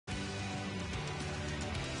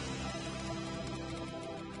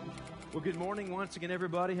Well, good morning once again,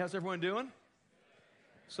 everybody. How's everyone doing?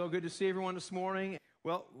 So good to see everyone this morning.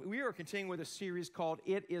 Well, we are continuing with a series called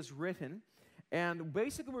It Is Written. And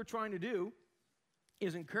basically what we're trying to do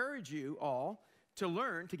is encourage you all to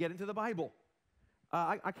learn to get into the Bible.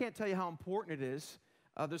 I can't tell you how important it is.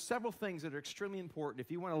 There's several things that are extremely important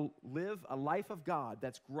if you want to live a life of God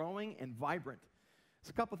that's growing and vibrant. There's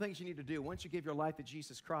a couple things you need to do once you give your life to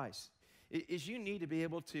Jesus Christ. Is you need to be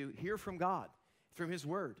able to hear from God, from His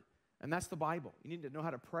Word. And that's the Bible. You need to know how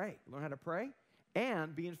to pray, learn how to pray,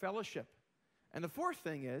 and be in fellowship. And the fourth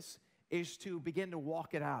thing is to begin to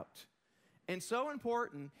walk it out. And so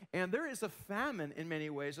important, and there is a famine in many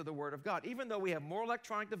ways of the Word of God. Even though we have more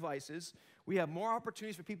electronic devices, we have more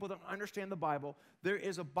opportunities for people that don't understand the Bible, there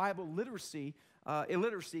is a Bible illiteracy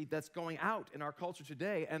that's going out in our culture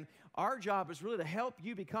today. And our job is really to help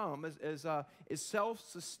you become as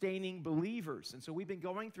self-sustaining believers. And so we've been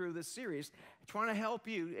going through this series trying to help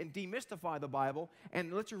you and demystify the Bible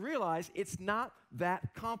and let you realize it's not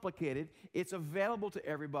that complicated. It's available to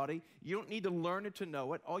everybody. You don't need to learn it to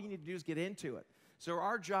know it. All you need to do is get into it. So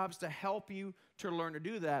our job is to help you to learn to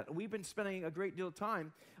do that. We've been spending a great deal of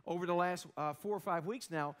time over the last 4 or 5 weeks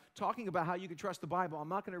now talking about how you can trust the Bible. I'm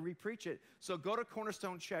not going to re-preach it. So go to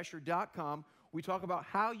cornerstonecheshire.com. We talk about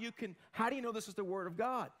how do you know this is the Word of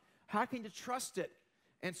God? How can you trust it?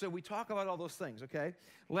 And so we talk about all those things, okay?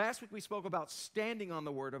 Last week we spoke about standing on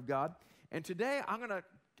the Word of God. And today I'm going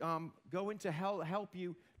to go into help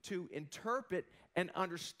you to interpret and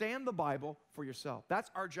understand the Bible for yourself.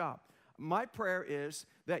 That's our job. My prayer is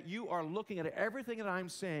that you are looking at everything that I'm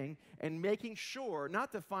saying and making sure,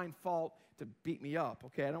 not to find fault to beat me up,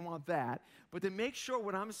 okay? I don't want that. But to make sure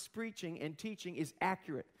what I'm preaching and teaching is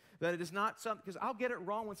accurate. That it is not something, because I'll get it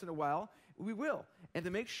wrong once in a while. We will. And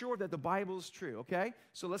to make sure that the Bible is true, okay?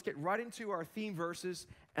 So let's get right into our theme verses,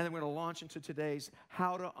 and then we're going to launch into today's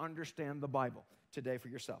How to Understand the Bible today for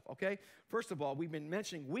yourself, okay? First of all, we've been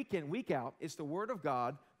mentioning week in, week out, it's the Word of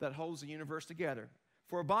God that holds the universe together.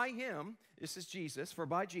 For by Him, this is Jesus, for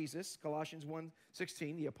by Jesus, Colossians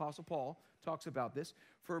 1:16, the Apostle Paul talks about this,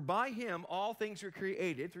 for by Him all things were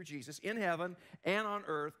created through Jesus in heaven and on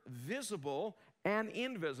earth, visible and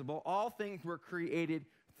invisible. All things were created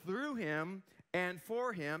through Him and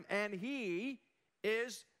for Him, and He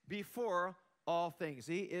is before all things.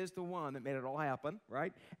 He is the one that made it all happen,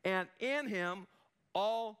 right? And in Him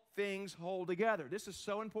all things hold together. This is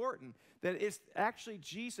so important that it's actually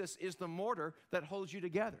Jesus is the mortar that holds you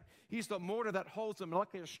together. He's the mortar that holds the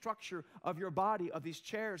molecular structure of your body, of these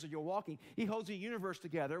chairs that you're walking. He holds the universe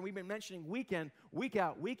together. And we've been mentioning week in, week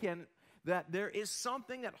out, weekend, that there is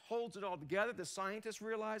something that holds it all together. The scientists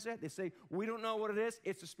realize that. They say, we don't know what it is.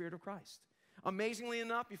 It's the Spirit of Christ. Amazingly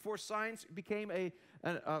enough, before science became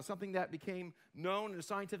something that became known in a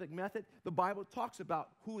scientific method, the Bible talks about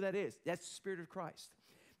who that is. That's the Spirit of Christ.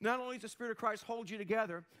 Not only does the Spirit of Christ hold you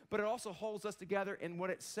together, but it also holds us together in what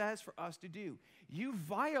it says for us to do. You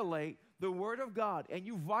violate the Word of God, and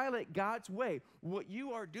you violate God's way. What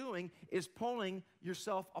you are doing is pulling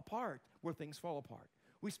yourself apart where things fall apart.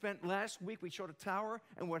 Last week, we showed a tower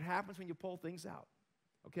and what happens when you pull things out.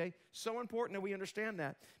 Okay? So important that we understand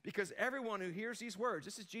that, because everyone who hears these words,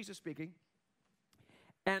 this is Jesus speaking,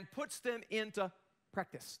 and puts them into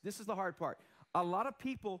practice. This is the hard part. A lot of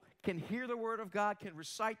people can hear the Word of God, can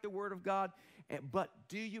recite the Word of God, but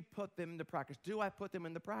do you put them into practice? Do I put them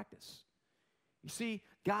into practice? You see,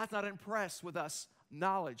 God's not impressed with us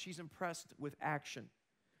knowledge. He's impressed with action.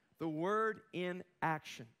 The Word in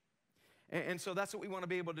action. And so that's what we want to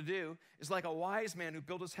be able to do. It's like a wise man who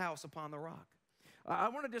built his house upon the rock. I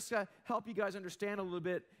want to just help you guys understand a little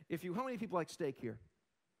bit. How many people like steak here?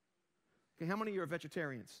 Okay, how many of you are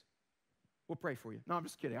vegetarians? We'll pray for you. No, I'm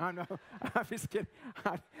just kidding. I'm just kidding.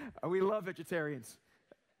 We love vegetarians.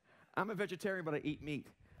 I'm a vegetarian, but I eat meat.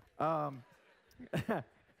 I'm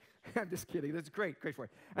just kidding. That's great for you.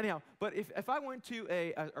 Anyhow, but if I went to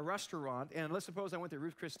a restaurant, and let's suppose I went to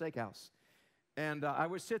Ruth Chris Steakhouse, and I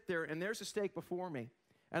would sit there, and there's a steak before me.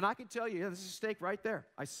 And I can tell you, this is a steak right there.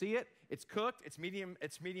 I see it. It's cooked. It's medium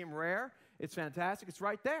rare. It's fantastic. It's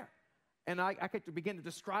right there. And I could begin to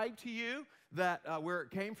describe to you that where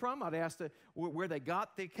it came from. I'd ask where they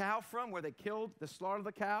got the cow from, where they slaughtered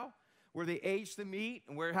the cow, where they aged the meat,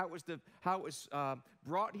 and how it was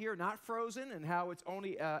brought here, not frozen, and how it's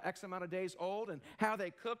only X amount of days old, and how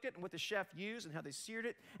they cooked it, and what the chef used, and how they seared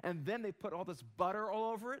it, and then they put all this butter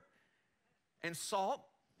all over it, and salt.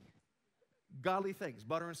 Godly things.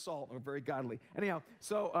 Butter and salt are very godly. Anyhow,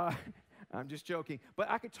 so I'm just joking. But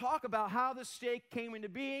I could talk about how the steak came into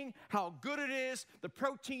being, how good it is, the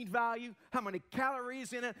protein value, how many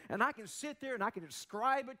calories in it, and I can sit there and I can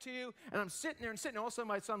describe it to you, and I'm sitting there, and all of a sudden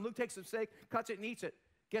my son Luke takes the steak, cuts it, and eats it.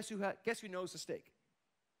 Guess who knows the steak?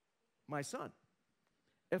 My son.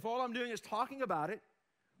 If all I'm doing is talking about it,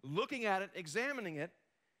 looking at it, examining it,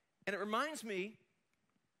 and it reminds me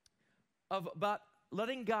about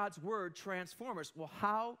letting God's word transform us. Well,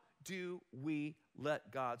 how do we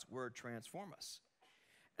let God's word transform us?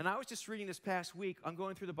 And I was just reading this past week. I'm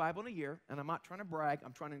going through the Bible in a year, and I'm not trying to brag.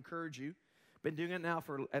 I'm trying to encourage you. Been doing it now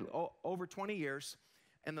for over 20 years.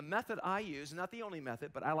 And the method I use, not the only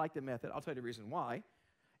method, but I like the method, I'll tell you the reason why,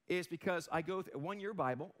 is because I go through a one-year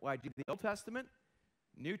Bible where I do the Old Testament,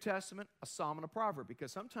 New Testament, a Psalm, and a Proverb,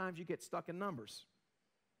 because sometimes you get stuck in Numbers.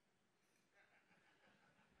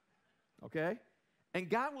 Okay? And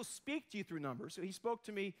God will speak to you through Numbers. So he spoke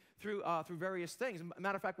to me through various things.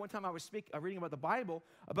 Matter of fact, one time I was reading about the Bible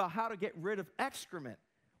about how to get rid of excrement.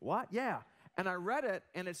 What? Yeah. And I read it,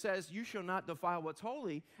 and it says, you shall not defile what's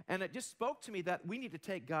holy. And it just spoke to me that we need to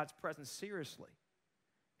take God's presence seriously.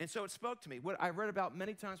 And so it spoke to me, what I read about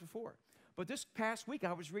many times before. But this past week,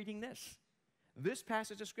 I was reading this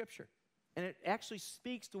passage of Scripture. And it actually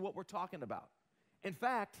speaks to what we're talking about. In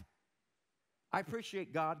fact, I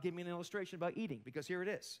appreciate God giving me an illustration about eating, because here it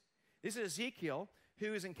is. This is Ezekiel,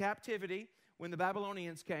 who is in captivity when the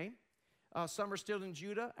Babylonians came. Some are still in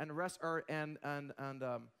Judah, and the rest are in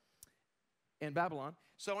Babylon.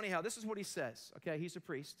 So anyhow, this is what he says. Okay, he's a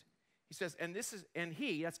priest. He says, and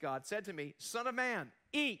he, that's God, said to me, Son of man,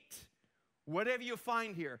 eat whatever you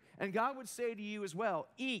find here. And God would say to you as well,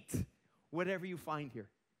 eat whatever you find here.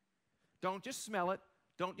 Don't just smell it.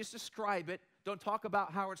 Don't just describe it. Don't talk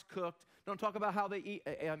about how it's cooked. Don't talk about how the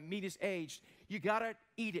meat is aged. You got to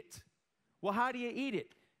eat it. Well, how do you eat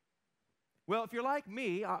it? Well, if you're like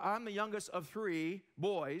me, I'm the youngest of 3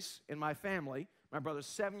 boys in my family. My brother's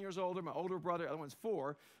 7 years older. My older brother, the other one's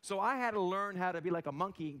 4. So I had to learn how to be like a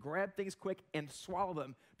monkey and grab things quick and swallow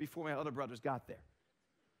them before my other brothers got there.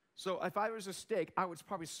 So if I was a steak, I would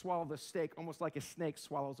probably swallow the steak almost like a snake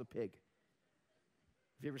swallows a pig.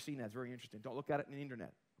 Have you ever seen that? It's very interesting. Don't look at it on the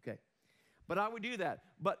internet. Okay. But I would do that.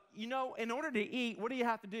 But, you know, in order to eat, what do you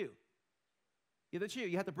have to do? You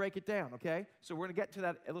have to break it down, okay? So we're going to get to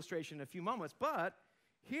that illustration in a few moments. But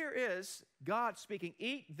here is God speaking.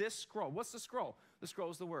 Eat this scroll. What's the scroll? The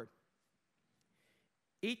scroll is the word.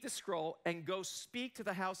 Eat the scroll and go speak to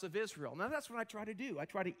the house of Israel. Now, that's what I try to do. I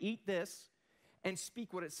try to eat this and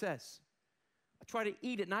speak what it says. I try to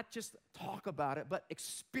eat it, not just talk about it, but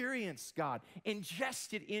experience God.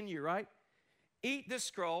 Ingest it in you, right? Eat this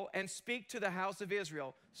scroll and speak to the house of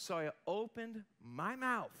Israel. So I opened my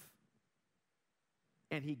mouth,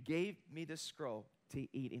 and he gave me this scroll to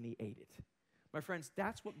eat, and he ate it. My friends,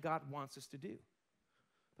 that's what God wants us to do.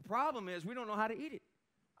 The problem is we don't know how to eat it.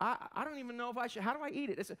 I don't even know if I should. How do I eat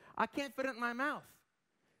it? I can't fit it in my mouth.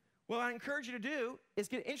 What I encourage you to do is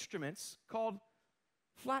get instruments called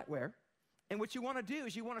flatware, and what you want to do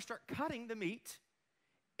is you want to start cutting the meat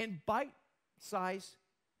in bite-sized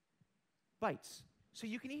bites so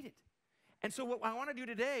you can eat it. And so what I want to do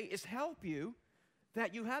today is help you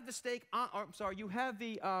that you have the steak, you have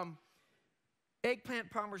the eggplant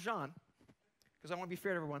parmesan, because I want to be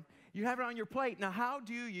fair to everyone. You have it on your plate. Now, how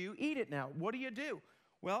do you eat it now? What do you do?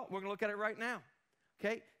 Well, we're going to look at it right now.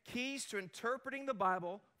 Okay? Keys to interpreting the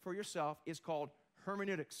Bible for yourself is called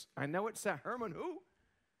hermeneutics. I know it's Herman who?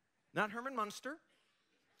 Not Herman Munster.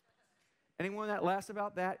 Anyone that laughs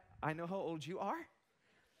about that, I know how old you are.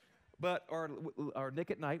 But, or Nick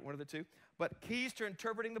at Night, one of the two. But keys to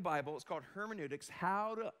interpreting the Bible is called hermeneutics,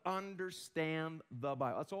 how to understand the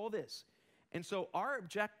Bible. That's all this. And so our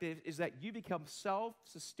objective is that you become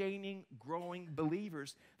self-sustaining, growing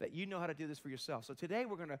believers, that you know how to do this for yourself. So today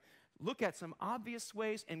we're going to look at some obvious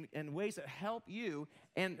ways and ways that help you.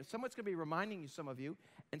 And someone's going to be reminding you, some of you,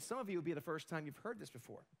 and some of you will be the first time you've heard this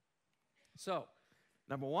before. So,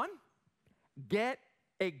 number 1, get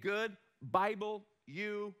a good Bible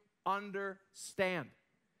you understand.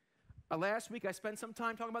 Last week I spent some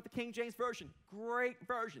time talking about the King James Version. Great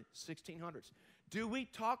version, 1600s. Do we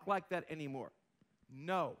talk like that anymore?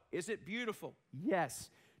 No. Is it beautiful? Yes.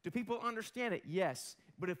 Do people understand it? Yes.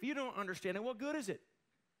 But if you don't understand it, what good is it?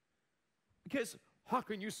 Because how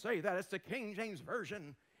can you say that? It's the King James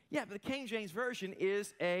Version. Yeah, but the King James Version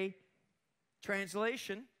is a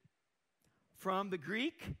translation from the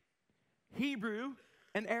Greek, Hebrew,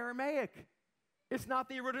 and Aramaic. It's not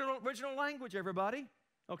the original language, everybody.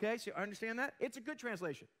 Okay, so you understand that? It's a good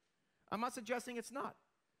translation. I'm not suggesting it's not.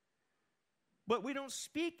 But we don't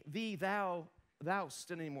speak thee, thou,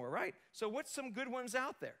 thou'st anymore, right? So what's some good ones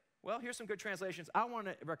out there? Well, here's some good translations I want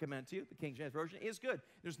to recommend to you. The King James Version is good.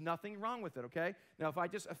 There's nothing wrong with it, okay? Now, if I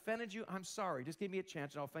just offended you, I'm sorry. Just give me a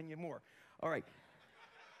chance and I'll offend you more. All right.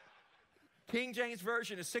 King James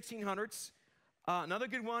Version is 1600s. Another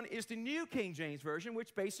good one is the New King James Version,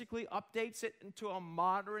 which basically updates it into a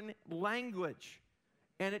modern language.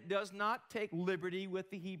 And it does not take liberty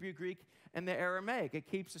with the Hebrew, Greek, and the Aramaic. It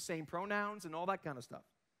keeps the same pronouns and all that kind of stuff,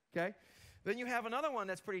 okay? Then you have another one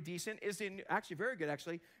that's pretty decent, actually very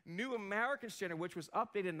good, New American Standard, which was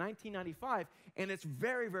updated in 1995, and it's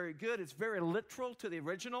very, very good. It's very literal to the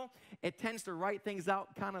original. It tends to write things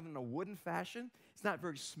out kind of in a wooden fashion. It's not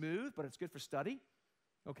very smooth, but it's good for study,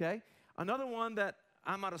 okay? Another one that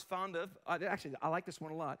I'm not as fond of, I like this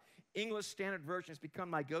one a lot. English Standard Version has become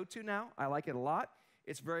my go-to now. I like it a lot.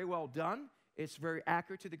 It's very well done. It's very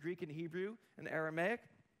accurate to the Greek and Hebrew and Aramaic.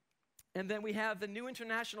 And then we have the New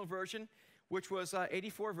International Version, which was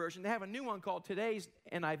 84 version. They have a new one called Today's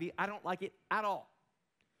NIV. I don't like it at all.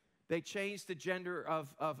 They changed the gender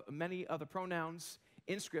of many of the pronouns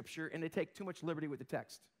in Scripture, and they take too much liberty with the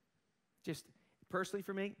text. Just personally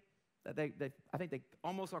for me, I think they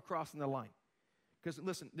almost are crossing the line. Because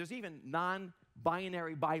listen, there's even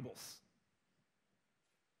non-binary Bibles.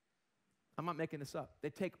 I'm not making this up. They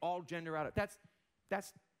take all gender out of it.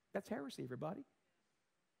 That's heresy, everybody.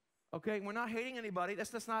 Okay, we're not hating anybody.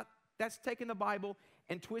 That's taking the Bible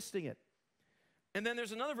and twisting it. And then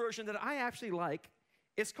there's another version that I actually like.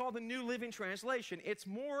 It's called the New Living Translation. It's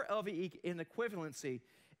more of an equivalency.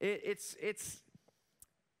 It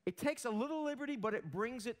takes a little liberty, but it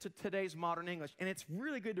brings it to today's modern English. And it's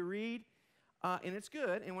really good to read, and it's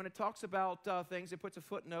good. And when it talks about things, it puts a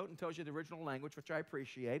footnote and tells you the original language, which I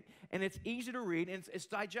appreciate. And it's easy to read, and it's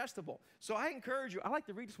digestible. So I encourage you. I like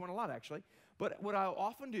to read this one a lot, actually. But what I'll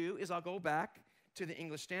often do is I'll go back to the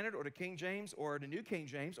English Standard or the King James or the New King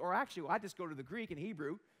James, or actually I just go to the Greek and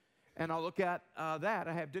Hebrew, and I'll look at that.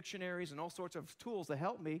 I have dictionaries and all sorts of tools that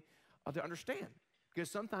help me to understand,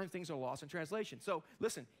 because sometimes things are lost in translation. So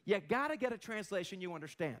listen, you got to get a translation you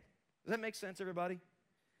understand. Does that make sense, everybody?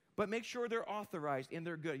 But make sure they're authorized and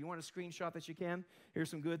they're good. You want a screenshot that you can?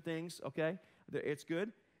 Here's some good things, okay? It's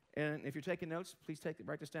good. And if you're taking notes, please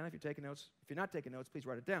write this down if you're taking notes. If you're not taking notes, please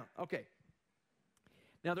write it down. Okay.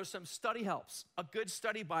 Now, there's some study helps. A good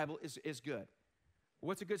study Bible is good.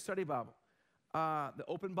 What's a good study Bible? The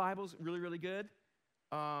Open Bible's really, really good.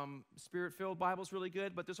 Spirit-filled Bible's really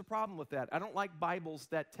good, but there's a problem with that. I don't like Bibles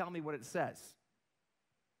that tell me what it says.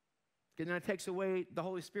 And then it takes away the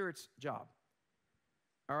Holy Spirit's job.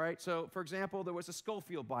 All right, so, for example, there was a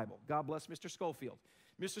Schofield Bible. God bless Mr. Schofield.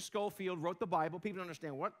 Mr. Schofield wrote the Bible. People don't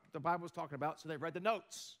understand what the Bible was talking about, so they read the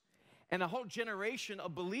notes. And a whole generation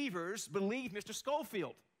of believers believed Mr.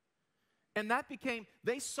 Schofield. And that became,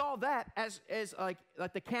 they saw that as like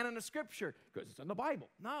the canon of Scripture, because it's in the Bible.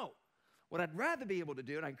 No. What I'd rather be able to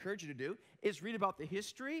do, and I encourage you to do, is read about the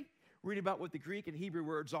history, read about what the Greek and Hebrew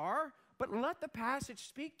words are, but let the passage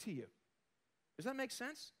speak to you. Does that make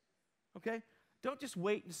sense? Okay? Don't just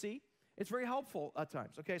wait and see. It's very helpful at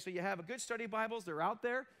times. Okay, so you have a good study Bibles. They're out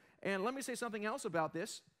there. And let me say something else about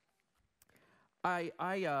this. I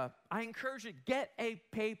encourage you to get a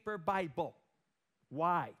paper Bible.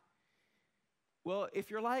 Why? Well, if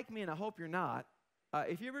you're like me, and I hope you're not,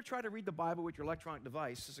 if you ever try to read the Bible with your electronic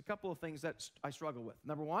device, there's a couple of things that I struggle with.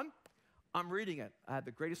 Number one, I'm reading it. I had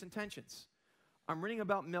the greatest intentions. I'm reading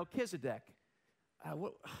about Melchizedek.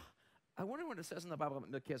 I wonder what it says in the Bible about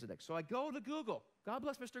Melchizedek. So I go to Google. God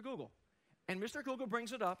bless Mr. Google. And Mr. Google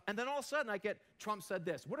brings it up, and then all of a sudden I get, Trump said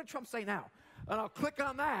this. What did Trump say now? And I'll click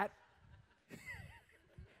on that.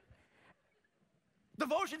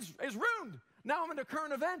 Devotion is ruined. Now I'm into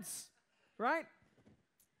current events, right?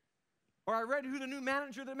 Or I read who the new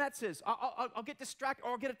manager of the Mets is. I'll get distracted,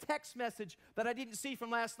 or I'll get a text message that I didn't see from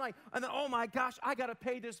last night. And then, oh my gosh, I got to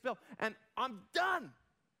pay this bill. And I'm done.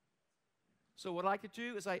 So what I could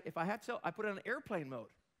do is if I had to, I put it on airplane mode.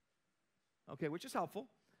 Okay, which is helpful.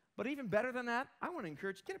 But even better than that, I want to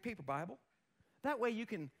encourage you, get a paper Bible. That way you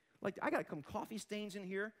can, like, I got some coffee stains in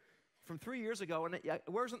here from 3 years ago, and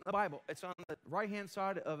where's the Bible? It's on the right-hand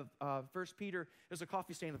side of 1 Peter. There's a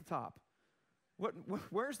coffee stain at the top.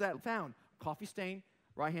 Where's that found? Coffee stain,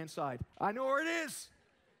 right-hand side. I know where it is,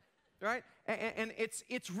 right? And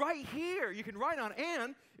it's right here. You can write on.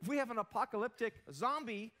 And if we have an apocalyptic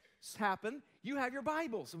zombie happen, you have your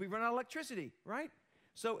Bible. So we run out of electricity, right?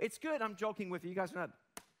 So it's good. I'm joking with you. You guys are not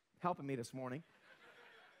helping me this morning.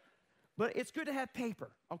 But it's good to have paper,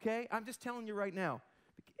 okay? I'm just telling you right now.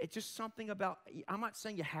 It's just something about, I'm not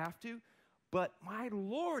saying you have to, but my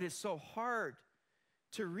Lord, it's so hard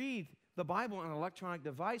to read the Bible on an electronic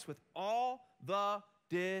device with all the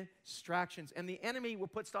distractions. And the enemy will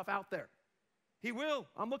put stuff out there. He will.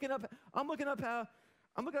 I'm looking up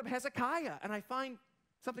Hezekiah, and I find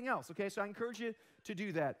something else, okay? So I encourage you to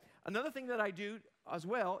do that. Another thing that I do as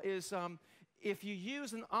well is if you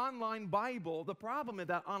use an online Bible, the problem with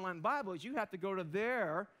that online Bible is you have to go to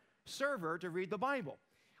their server to read the Bible.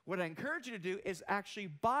 What I encourage you to do is actually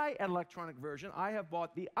buy an electronic version. I have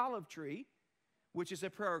bought the Olive Tree, which is a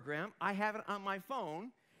program. I have it on my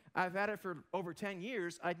phone. I've had it for over 10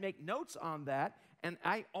 years. I'd make notes on that, and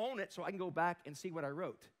I own it so I can go back and see what I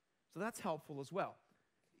wrote. So that's helpful as well.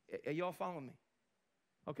 Are you all following me?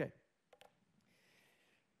 Okay.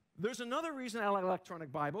 There's another reason I like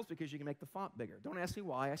electronic Bibles, because you can make the font bigger. Don't ask me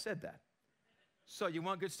why I said that. So you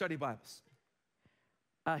want good study Bibles.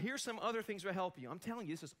 Here's some other things that help you. I'm telling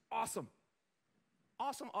you, this is awesome.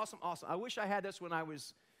 Awesome, awesome, awesome. I wish I had this when I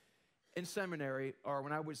was in seminary or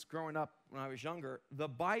when I was growing up, when I was younger. The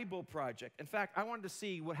Bible Project. In fact, I wanted to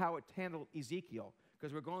see how it handled Ezekiel,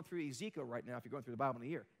 because we're going through Ezekiel right now if you're going through the Bible in a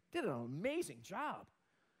year. Did an amazing job.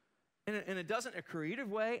 And it does it in a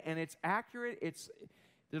creative way, and it's accurate.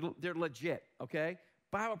 They're legit, okay?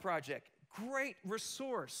 Bible Project, great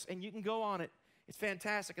resource, and you can go on it. It's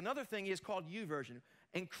fantastic. Another thing is called YouVersion.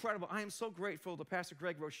 Incredible. I am so grateful to Pastor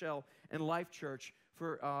Greg Rochelle and Life Church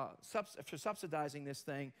for subsidizing this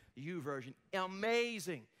thing, YouVersion.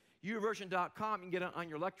 Amazing. YouVersion.com. You can get it on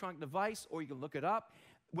your electronic device, or you can look it up.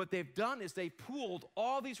 What they've done is they've pooled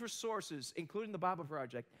all these resources, including the Bible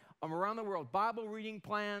Project, around the world. Bible reading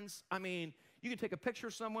plans. I mean, you can take a picture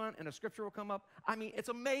of someone and a scripture will come up. I mean, it's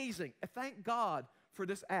amazing. Thank God for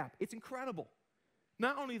this app. It's incredible.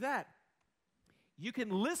 Not only that, you can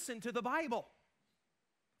listen to the Bible.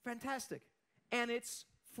 Fantastic. And it's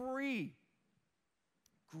free.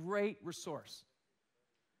 Great resource.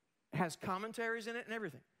 It has commentaries in it and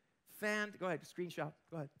everything. Go ahead, screenshot.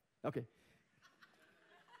 Go ahead. Okay.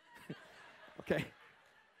 Okay.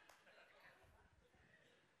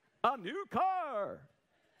 A new car.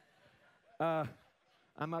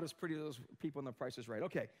 I'm not as pretty as those people in The Price is Right.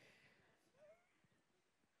 Okay.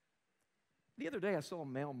 The other day I saw a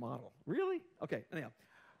male model. Really? Okay, anyhow.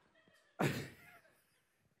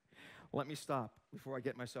 Let me stop before I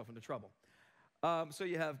get myself into trouble. So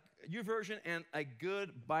you have YouVersion and a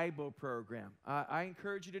good Bible program. I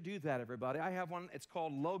encourage you to do that, everybody. I have one. It's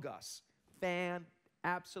called Logos.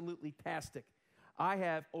 Absolutely tastic. I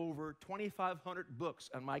have over 2,500 books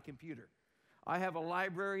on my computer. I have a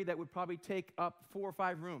library that would probably take up 4 or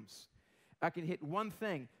 5 rooms. I can hit one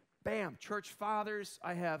thing. Bam, church fathers.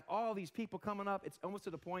 I have all these people coming up. It's almost to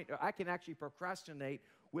the point where I can actually procrastinate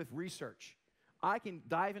with research. I can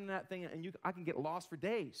dive into that thing, and I can get lost for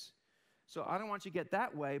days. So I don't want you to get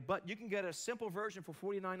that way, but you can get a simple version for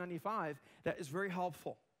 $49.95 that is very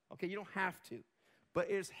helpful. Okay, you don't have to, but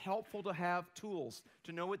it is helpful to have tools,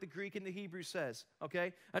 to know what the Greek and the Hebrew says.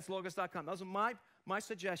 Okay, that's logos.com. Those are my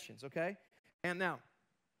suggestions, okay? And now,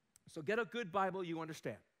 so get a good Bible you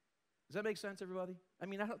understand. Does that make sense, everybody? I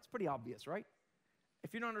mean, it's pretty obvious, right?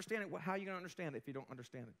 If you don't understand it, how are you going to understand it if you don't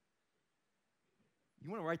understand it? You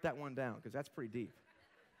want to write that one down, because that's pretty deep.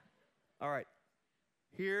 All right.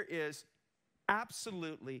 Here is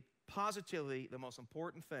absolutely, positively, the most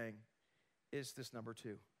important thing is this number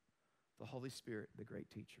 2. The Holy Spirit, the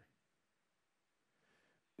great teacher.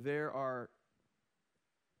 There are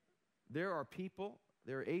people,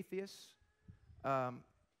 there are atheists.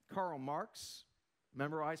 Karl Marx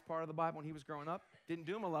memorized part of the Bible when he was growing up. Didn't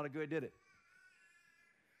do him a lot of good, did it?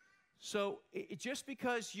 So just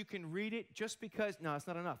because you can read it, no, it's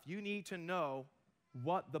not enough. You need to know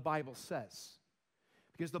what the Bible says.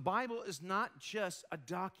 Because the Bible is not just a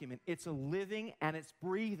document. It's a living and it's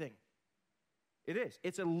breathing. It is.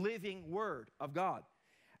 It's a living word of God.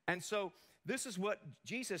 And so this is what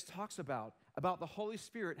Jesus talks about the Holy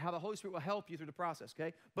Spirit, how the Holy Spirit will help you through the process,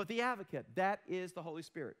 okay? But the advocate, that is the Holy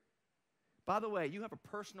Spirit. By the way, you have a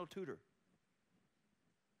personal tutor.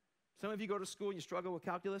 Some of you go to school and you struggle with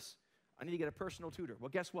calculus. I need to get a personal tutor. Well,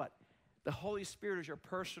 guess what? The Holy Spirit is your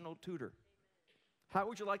personal tutor. How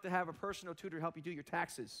would you like to have a personal tutor help you do your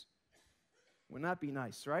taxes? Wouldn't that be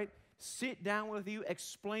nice, right? Sit down with you,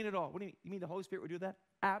 explain it all. What do you mean the Holy Spirit would do that?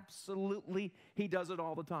 Absolutely. He does it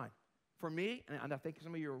all the time. For me, and I think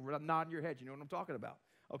some of you are nodding your head, you know what I'm talking about.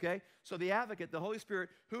 Okay? So the advocate, the Holy Spirit,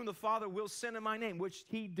 whom the Father will send in my name, which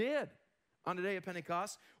he did on the day of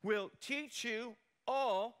Pentecost, will teach you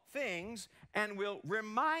all things and will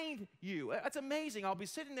remind you. That's amazing. I'll be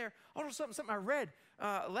sitting there, something I read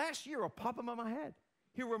last year will pop up in my head.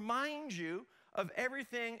 He'll remind you of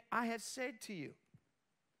everything I have said to you.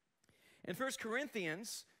 In 1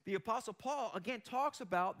 Corinthians the Apostle Paul, again, talks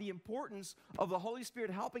about the importance of the Holy Spirit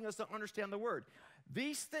helping us to understand the Word.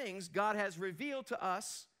 These things God has revealed to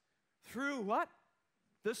us through what?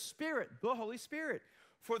 The Spirit, the Holy Spirit.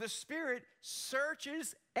 For the Spirit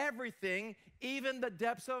searches everything, even the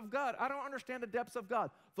depths of God. I don't understand the depths of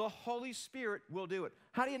God. The Holy Spirit will do it.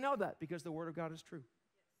 How do you know that? Because the Word of God is true.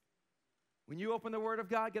 When you open the Word of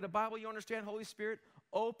God, get a Bible, you understand, Holy Spirit,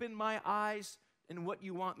 open my eyes in what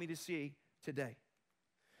you want me to see today.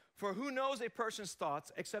 For who knows a person's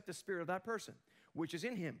thoughts except the spirit of that person, which is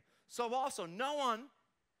in him? So also, no one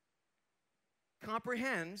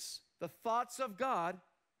comprehends the thoughts of God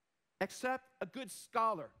except a good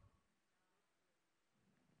scholar.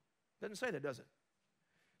 Doesn't say that, does it?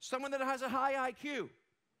 Someone that has a high IQ.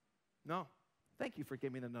 No. Thank you for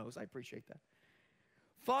giving me the nose. I appreciate that.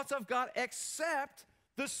 Thoughts of God except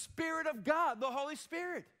the Spirit of God, the Holy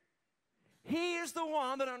Spirit. He is the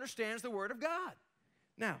one that understands the Word of God.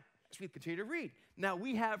 Now, as we continue to read, now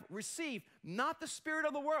we have received not the spirit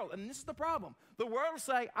of the world, and this is the problem. The world will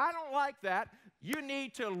say, I don't like that. You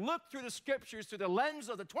need to look through the Scriptures through the lens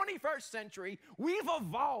of the 21st century. We've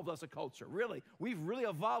evolved as a culture, really. We've really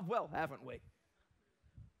evolved well, haven't we?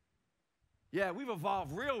 Yeah, we've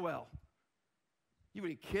evolved real well. You are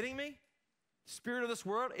you kidding me? The spirit of this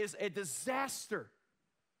world is a disaster,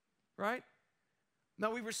 right?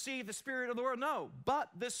 Now, we receive the spirit of the world. No, but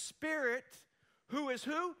the Spirit, who is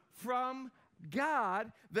who? From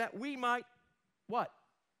God, that we might, what?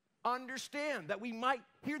 Understand, that we might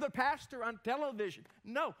hear the pastor on television.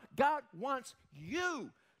 No, God wants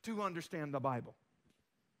you to understand the Bible.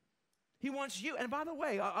 He wants you. And by the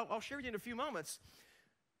way, I'll share with you in a few moments,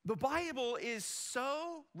 the Bible is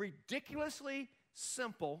so ridiculously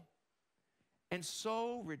simple and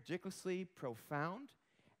so ridiculously profound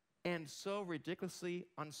and so ridiculously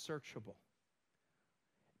unsearchable.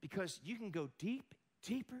 Because you can go deep,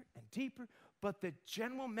 deeper, and deeper, but the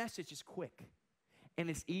general message is quick. And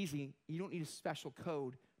it's easy. You don't need a special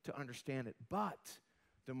code to understand it. But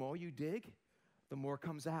the more you dig, the more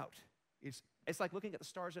comes out. It's like looking at the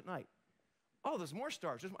stars at night. Oh, there's more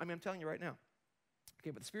stars. I'm telling you right now.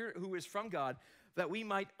 Okay, but the Spirit who is from God, that we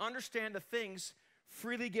might understand the things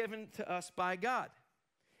freely given to us by God.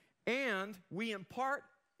 And we impart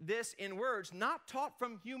this in words not taught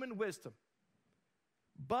from human wisdom,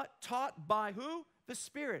 but taught by who? The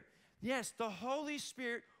Spirit. Yes, the Holy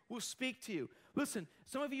Spirit will speak to you. Listen,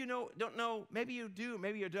 some of you don't know, maybe you do,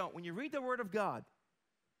 maybe you don't. When you read the Word of God,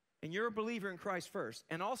 and you're a believer in Christ first,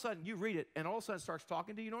 and all of a sudden you read it, and all of a sudden it starts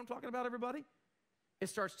talking to you. You know what I'm talking about, everybody? It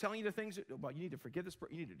starts telling you the things, well, you need to forgive this,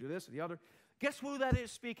 you need to do this or the other. Guess who that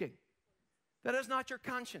is speaking? That is not your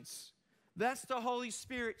conscience. That's the Holy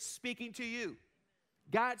Spirit speaking to you.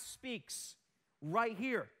 God speaks right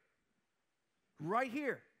here. Right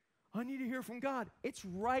here. I need to hear from God. It's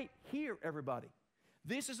right here, everybody.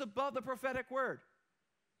 This is above the prophetic word.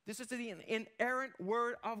 This is the inerrant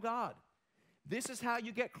word of God. This is how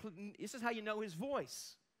you know his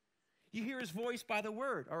voice. You hear his voice by the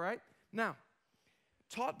word, all right? Now,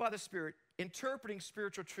 taught by the Spirit, interpreting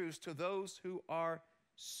spiritual truths to those who are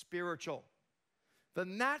spiritual. The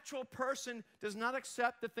natural person does not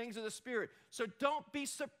accept the things of the Spirit. So don't be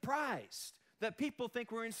surprised that people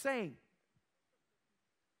think we're insane.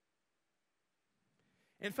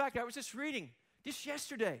 In fact, I was just reading just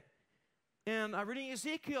yesterday, and I'm reading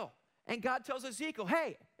Ezekiel, and God tells Ezekiel,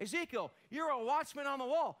 hey, Ezekiel, you're a watchman on the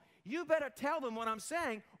wall. You better tell them what I'm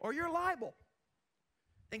saying, or you're liable.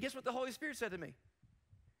 And guess what the Holy Spirit said to me?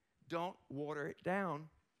 Don't water it down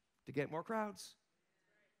to get more crowds.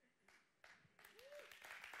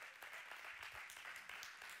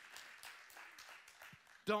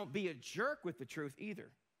 Don't be a jerk with the truth either.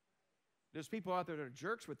 There's people out there that are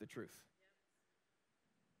jerks with the truth.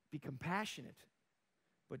 Be compassionate,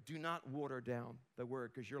 but do not water down the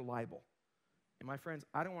word because you're liable. And my friends,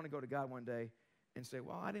 I don't want to go to God one day and say,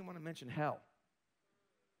 well, I didn't want to mention hell.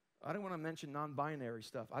 I didn't want to mention non-binary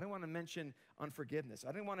stuff. I didn't want to mention unforgiveness.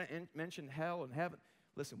 I didn't want to mention hell and heaven.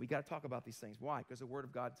 Listen, we got to talk about these things. Why? Because the Word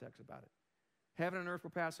of God talks about it. Heaven and earth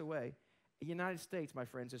will pass away. The United States, my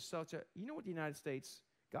friends, is such a, you know what the United States,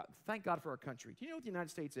 thank God for our country. Do you know what the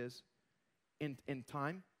United States is in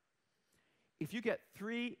time? If you get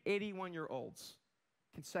 3 81-year-olds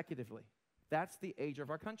consecutively, that's the age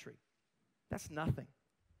of our country. That's nothing.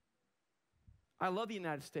 I love the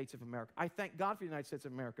United States of America. I thank God for the United States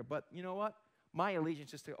of America. But you know what? My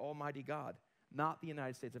allegiance is to Almighty God, not the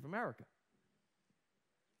United States of America.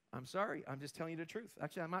 I'm sorry. I'm just telling you the truth.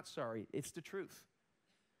 Actually, I'm not sorry. It's the truth.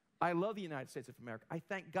 I love the United States of America. I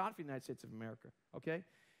thank God for the United States of America. Okay?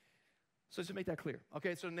 So to make that clear.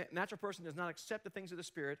 Okay, so natural person does not accept the things of the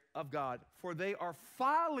Spirit of God, for they are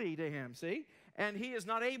folly to him, see? And he is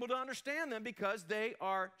not able to understand them because they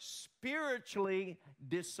are spiritually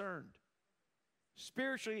discerned.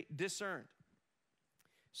 Spiritually discerned.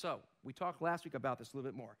 So, we talked last week about this a little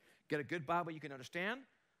bit more. Get a good Bible you can understand.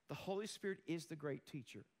 The Holy Spirit is the great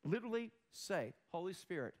teacher. Literally say, Holy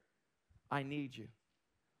Spirit, I need you.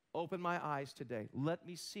 Open my eyes today. Let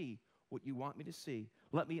me see what you want me to see.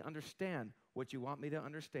 Let me understand what you want me to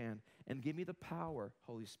understand. And give me the power,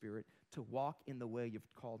 Holy Spirit, to walk in the way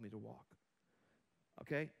you've called me to walk.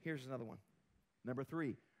 Okay, here's another one. Number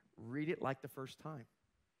 3, read it like the first time.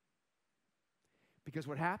 Because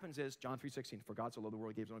what happens is, John 3:16, for God so loved the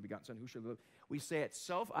world, he gave his only begotten Son, who should live? We say it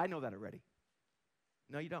I know that already.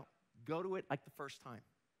 No, you don't. Go to it like the first time.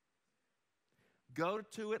 Go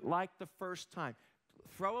to it like the first time.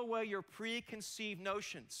 Throw away your preconceived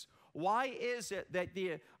notions. Why is it that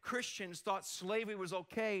the Christians thought slavery was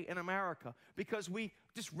okay in America? Because we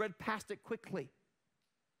just read past it quickly.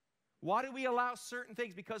 Why do we allow certain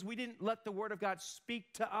things? Because we didn't let the Word of God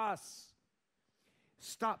speak to us.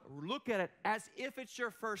 Stop. Look at it as if it's your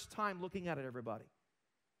first time looking at it, everybody.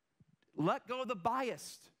 Let go of the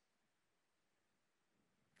bias.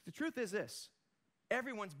 The truth is this.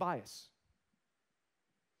 Everyone's biased.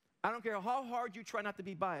 I don't care how hard you try not to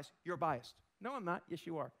be biased. You're biased. No, I'm not. Yes,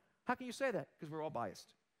 you are. How can you say that? Because we're all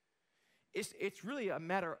biased. It's really a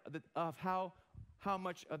matter of how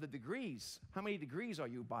much of the degrees, how many degrees are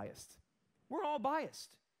you biased? We're all biased.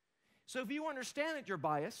 So if you understand that you're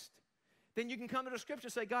biased, then you can come to the Scripture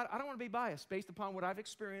and say, God, I don't want to be biased based upon what I've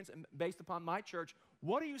experienced and based upon my church.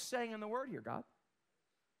 What are you saying in the Word here, God?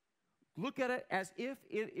 Look at it as if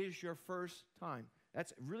it is your first time.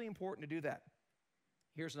 That's really important to do that.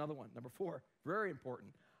 Here's another one, number 4, very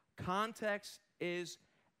important. Context is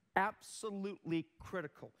absolutely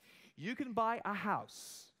critical. You can buy a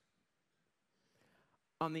house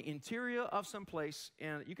on the interior of some place,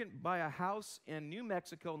 and you can buy a house in New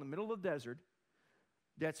Mexico in the middle of the desert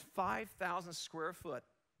that's 5,000 square foot,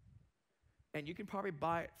 and you can probably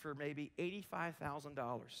buy it for maybe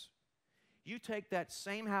 $85,000. You take that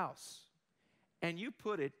same house, and you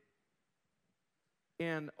put it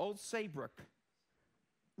in Old Saybrook,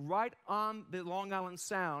 right on the Long Island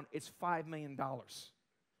Sound, it's $5 million.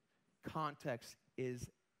 Context is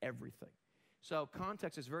everything. So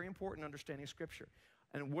context is very important in understanding Scripture.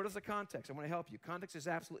 And what is the context? I want to help you. Context is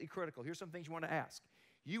absolutely critical. Here's some things you want to ask.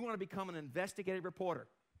 You want to become an investigative reporter.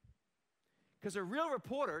 Because a real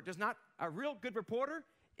good reporter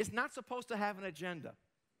is not supposed to have an agenda.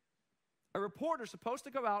 A reporter is supposed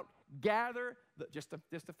to go out, gather, just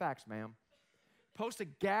the facts, ma'am. Supposed to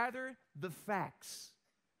gather the facts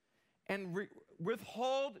and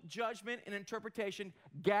withhold judgment and interpretation.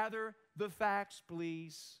 Gather the facts,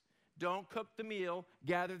 please. Don't cook the meal.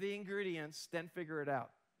 Gather the ingredients, then figure it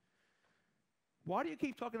out. Why do you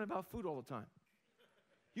keep talking about food all the time?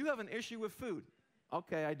 You have an issue with food.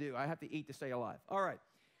 Okay, I do. I have to eat to stay alive. All right.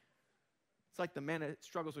 It's like the man that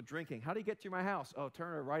struggles with drinking. How do you get to my house? Oh,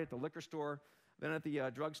 turn right at the liquor store. Then at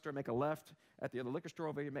the drugstore, make a left. At the other liquor store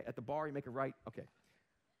over here, at the bar, you make a right. Okay.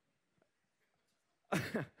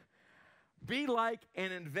 Be like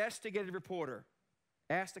an investigative reporter.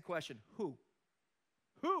 Ask the question, who?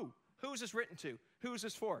 Who? Who is this written to? Who is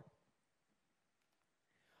this for?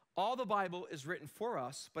 All the Bible is written for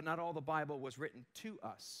us, but not all the Bible was written to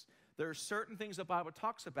us. There are certain things the Bible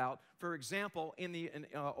talks about. For example, in the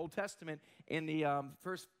Old Testament, in the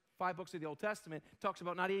first 5 books of the Old Testament, talks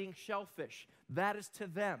about not eating shellfish. That is to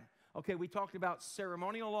them. Okay, we talked about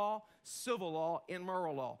ceremonial law, civil law, and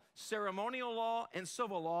moral law. Ceremonial law and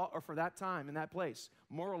civil law are for that time and that place.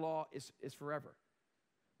 Moral law is forever.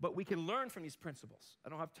 But we can learn from these principles. I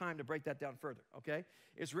don't have time to break that down further, okay?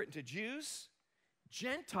 It's written to Jews,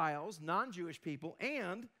 Gentiles, non-Jewish people,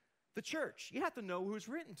 and the church. You have to know who it's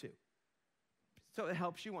written to. So it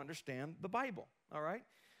helps you understand the Bible, all right?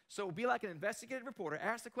 So be like an investigative reporter.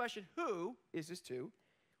 Ask the question, who is this to?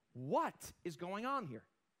 What is going on here?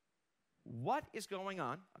 What is going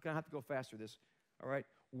on? I'm going to have to go faster this, all right?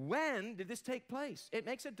 When did this take place? It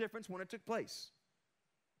makes a difference when it took place.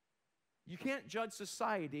 You can't judge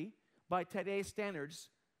society by today's standards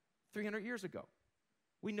 300 years ago.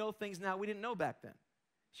 We know things now we didn't know back then.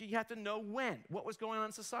 So you have to know when, what was going on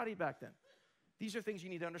in society back then. These are things you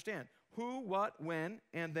need to understand. Who, what, when,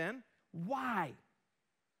 and then why.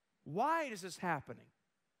 Why is this happening?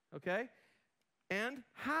 Okay? And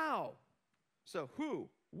how. So who,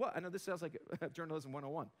 what. I know this sounds like journalism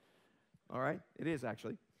 101. All right? It is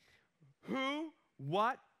actually. Who,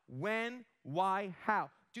 what, when, why,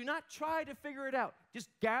 how. Do not try to figure it out. Just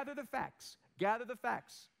gather the facts. Gather the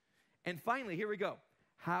facts. And finally, here we go.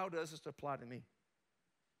 How does this apply to me?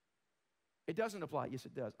 It doesn't apply. Yes,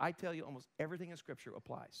 it does. I tell you, almost everything in Scripture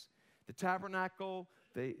applies. The tabernacle,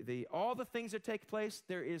 all the things that take place,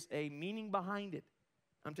 there is a meaning behind it.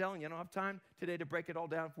 I'm telling you, I don't have time today to break it all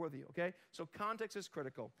down for you, okay? So context is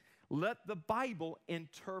critical. Let the Bible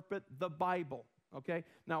interpret the Bible, okay?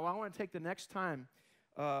 Now, I want to take the next time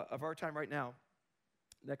of our time right now,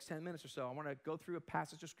 next 10 minutes or so. I want to go through a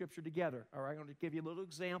passage of Scripture together, all right? I'm going to give you a little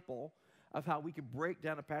example of how we can break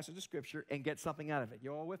down a passage of Scripture and get something out of it.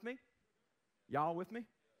 You all with me? Y'all with me?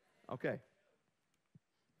 Okay.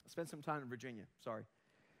 I spent some time in Virginia. Sorry.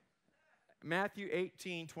 Matthew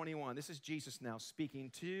 18:21. This is Jesus now speaking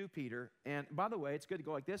to Peter. And by the way, it's good to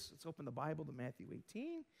go like this. Let's open the Bible to Matthew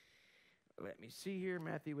 18. Let me see here.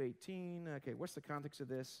 Matthew 18. Okay, what's the context of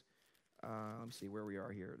this? Let me see where we are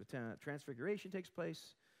here. The transfiguration takes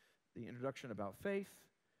place. The introduction about faith.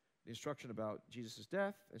 The instruction about Jesus'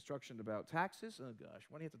 death. Instruction about taxes. Oh, gosh.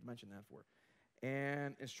 Why do you have to mention that for?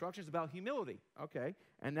 And instructions about humility. Okay.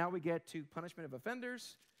 And now we get to punishment of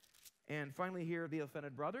offenders. And finally here, the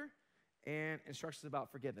offended brother. And instructions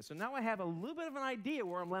about forgiveness. So now I have a little bit of an idea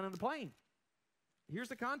where I'm landing the plane. Here's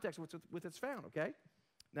the context with it's found, okay?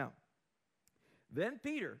 Now, then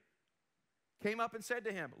Peter came up and said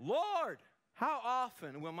to him, Lord, how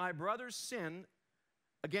often will my brother sin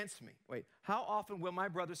against me? Wait, how often will my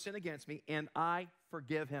brother sin against me and I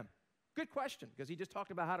forgive him? Good question, because he just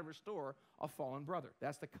talked about how to restore a fallen brother.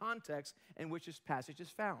 That's the context in which this passage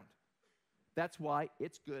is found. That's why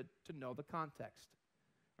it's good to know the context.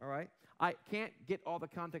 All right? I can't get all the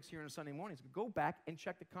context here on a Sunday morning. So go back and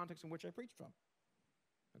check the context in which I preached from.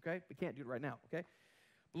 Okay? We can't do it right now. Okay?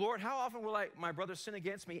 Lord, how often will my brother sin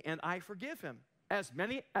against me and I forgive him? As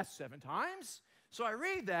many as 7 times? So I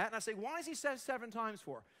read that and I say, why does he say 7 times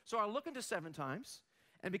for? So I look into 7 times.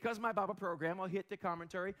 And because of my Bible program, I'll hit the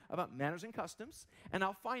commentary about manners and customs. And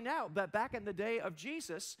I'll find out that back in the day of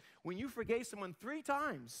Jesus, when you forgave someone 3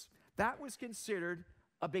 times, that was considered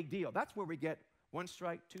a big deal. That's where we get 1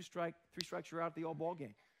 strike, 2 strike, 3 strikes, you're out of the old ball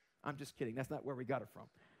game. I'm just kidding. That's not where we got it from.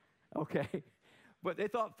 Okay? But they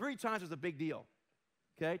thought 3 times was a big deal.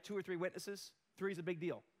 Okay? 2 or 3 witnesses, 3 is a big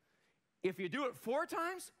deal. If you do it 4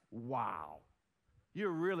 times, wow.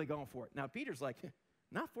 You're really going for it. Now, Peter's like,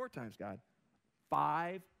 not 4 times, God.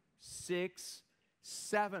 5, 6,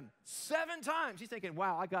 7. 7 times. He's thinking,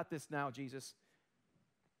 wow, I got this now, Jesus.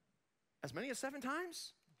 As many as 7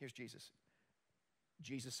 times? Here's Jesus.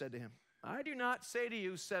 Jesus said to him, I do not say to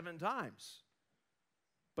you 7 times,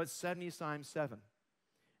 but 70 times 7.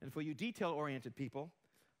 And for you detail-oriented people,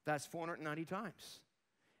 that's 490 times.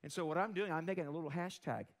 And so what I'm doing, I'm making a little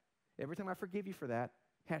hashtag. Every time I forgive you for that,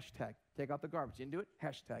 hashtag. Take out the garbage. You didn't do it?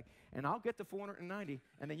 Hashtag. And I'll get to 490,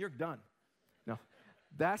 and then you're done. No,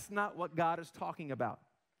 that's not what God is talking about.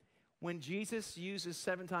 When Jesus uses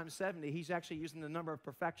 7 times 70, he's actually using the number of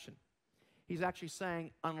perfection. He's actually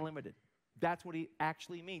saying unlimited. That's what he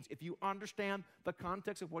actually means. If you understand the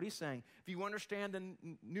context of what he's saying, if you understand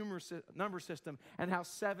the number system and how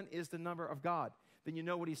 7 is the number of God, then you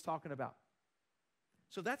know what he's talking about.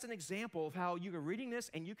 So that's an example of how you're reading this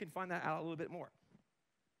and you can find that out a little bit more.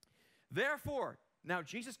 Therefore, now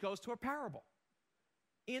Jesus goes to a parable.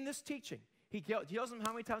 In this teaching, he tells them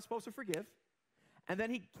how many times he's supposed to forgive, and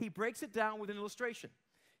then he breaks it down with an illustration.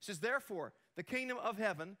 He says, therefore, the kingdom of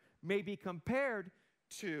heaven may be compared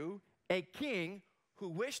to a king who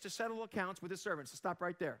wished to settle accounts with his servants. So stop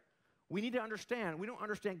right there. We need to understand, we don't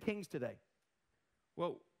understand kings today.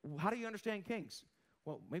 Well, how do you understand kings?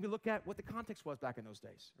 Well, maybe look at what the context was back in those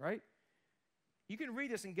days, right? You can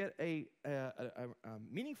read this and get a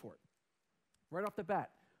meaning for it right off the bat.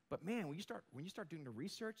 But man, when you start doing the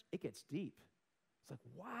research, it gets deep. It's like,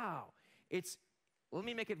 wow. Let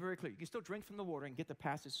me make it very clear. You can still drink from the water and get the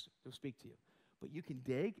passage to speak to you. But you can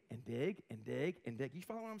dig and dig and dig and dig. You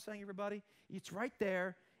follow what I'm saying, everybody? It's right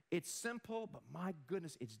there. It's simple, but my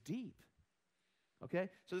goodness, it's deep. Okay?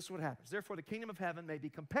 So this is what happens. Therefore, the kingdom of heaven may be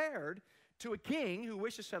compared to a king who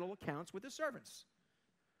wished to settle accounts with his servants.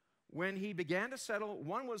 When he began to settle,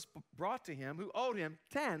 one was brought to him who owed him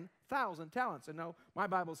 10,000 talents. And no, my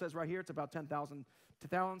Bible says right here it's about 10,000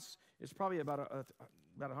 talents. It's probably about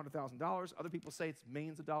 $100,000. Other people say it's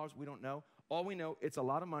millions of dollars. We don't know. All we know, it's a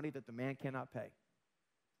lot of money that the man cannot pay.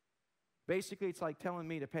 Basically, it's like telling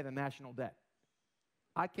me to pay the national debt.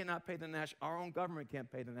 I cannot pay our own government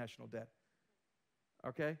can't pay the national debt.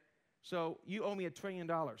 Okay? So you owe me $1 trillion.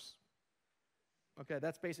 Okay,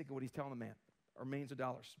 that's basically what he's telling the man, or millions of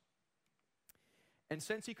dollars. And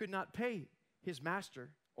since he could not pay, his master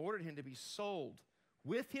ordered him to be sold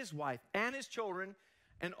with his wife and his children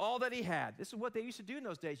and all that he had. This is what they used to do in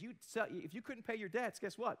those days. If you couldn't pay your debts,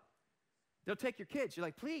 guess what? They'll take your kids. You're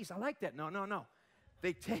like, please, I like that. No, no, no.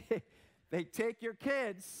 They take your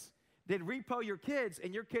kids, they'd repo your kids,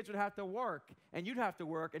 and your kids would have to work, and you'd have to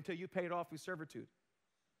work until you paid off with servitude.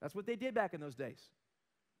 That's what they did back in those days.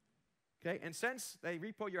 Okay, and since they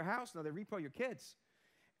repo your house, now they repo your kids.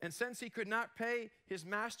 And since he could not pay, his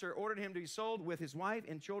master ordered him to be sold with his wife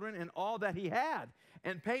and children and all that he had,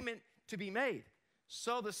 and payment to be made.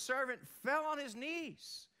 So the servant fell on his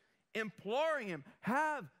knees, imploring him,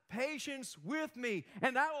 have patience with me,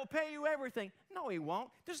 and I will pay you everything. No, he won't.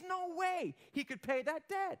 There's no way he could pay that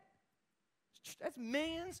debt. That's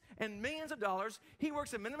millions and millions of dollars. He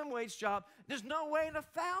works a minimum wage job. There's no way in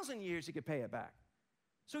 1,000 years he could pay it back.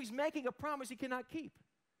 So he's making a promise he cannot keep.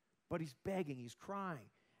 But he's begging, he's crying.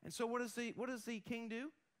 And so what does the king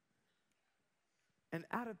do? And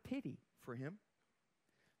out of pity for him,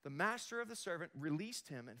 the master of the servant released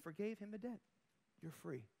him and forgave him the debt. You're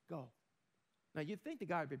free. Go. Now, you'd think the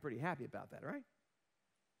guy would be pretty happy about that, right?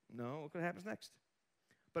 No, look what happens next.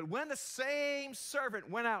 But when the same servant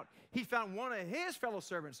went out, he found one of his fellow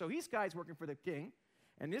servants. So this guy's working for the king,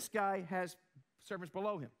 and this guy has servants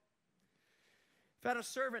below him. Found a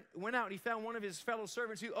servant, went out, and he found one of his fellow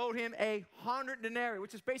servants who owed him 100 denarii,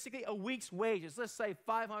 which is basically a week's wages. Let's say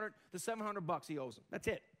 $500 to $700 he owes him. That's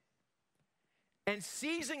it. And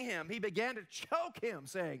seizing him, he began to choke him,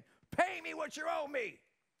 saying, pay me what you owe me.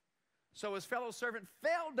 So his fellow servant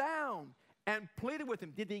fell down and pleaded with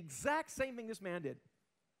him, did the exact same thing this man did.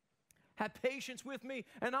 Have patience with me,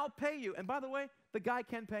 and I'll pay you. And by the way, the guy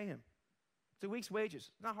can pay him. It's a week's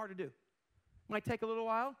wages. Not hard to do. Might take a little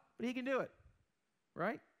while, but he can do it.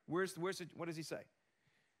 Right? What does he say?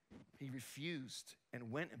 He refused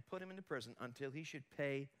and went and put him into prison until he should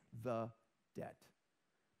pay the debt.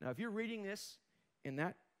 Now, if you're reading this in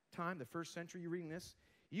that time, the first century, you're reading this,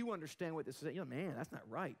 you understand what this is. You know, man, that's not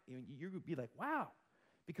right. You would be like, wow,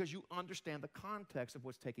 because you understand the context of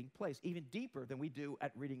what's taking place, even deeper than we do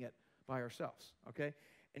at reading it by ourselves, okay?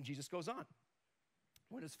 And Jesus goes on.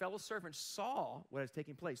 When his fellow servants saw what was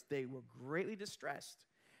taking place, they were greatly distressed,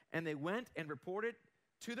 and they went and reported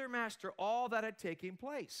to their master all that had taken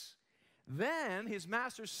place. Then his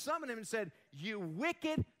master summoned him and said, you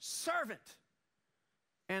wicked servant.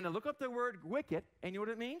 And look up the word wicked, and you know what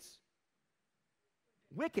it means?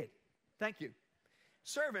 Wicked. Thank you.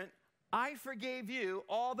 Servant, I forgave you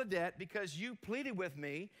all the debt because you pleaded with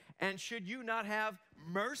me, and should you not have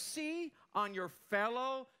mercy on your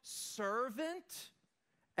fellow servant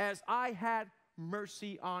as I had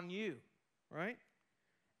mercy on you, right?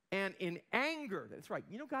 And in anger, that's right.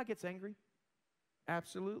 You know God gets angry?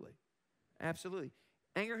 Absolutely. Absolutely.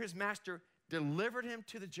 Anger, his master delivered him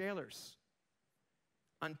to the jailers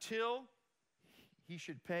until he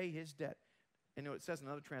should pay his debt. And you know, it says in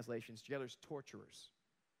other translations, jailers, torturers.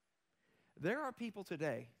 There are people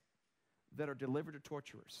today that are delivered to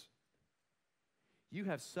torturers. You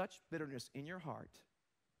have such bitterness in your heart.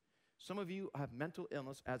 Some of you have mental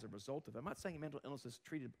illness as a result of it. I'm not saying mental illness is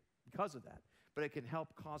treated because of that, but it can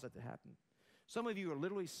help cause it to happen. Some of you are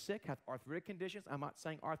literally sick, have arthritic conditions. I'm not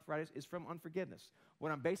saying arthritis is from unforgiveness.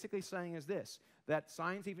 What I'm basically saying is this, that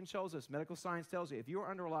science even shows us, medical science tells you, if you're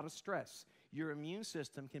under a lot of stress, your immune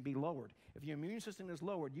system can be lowered. If your immune system is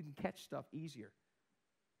lowered, you can catch stuff easier.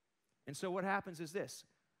 And so what happens is this,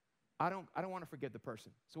 I don't want to forgive the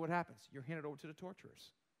person. So what happens? You're handed over to the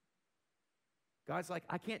torturers. God's like,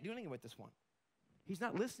 I can't do anything with this one. He's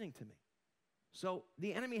not listening to me. So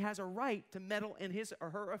the enemy has a right to meddle in his or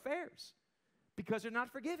her affairs because they're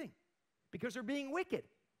not forgiving, because they're being wicked.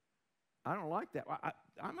 I don't like that.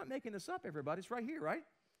 I'm not making this up, everybody. It's right here, right?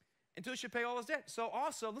 Until he should pay all his debt. So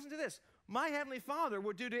also, listen to this. My heavenly Father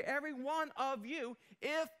will do to every one of you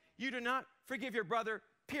if you do not forgive your brother,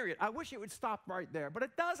 period. I wish it would stop right there, but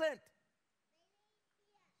it doesn't.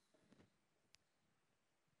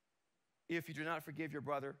 If you do not forgive your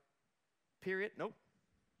brother, period. Nope.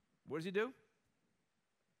 What does he do?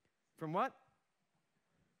 From what?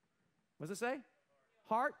 What does it say?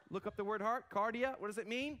 Heart. Look up the word heart. Cardia. What does it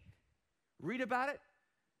mean? Read about it.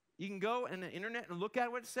 You can go on the internet and look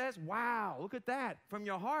at what it says. Wow, look at that. From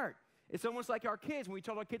your heart. It's almost like our kids when we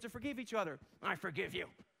told our kids to forgive each other. I forgive you.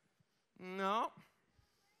 No.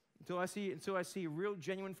 Until I see real,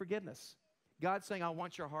 genuine forgiveness. God's saying, I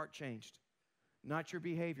want your heart changed, not your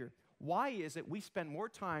behavior. Why is it we spend more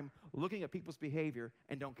time looking at people's behavior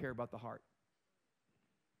and don't care about the heart?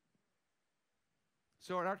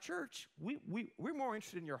 So at our church, we're more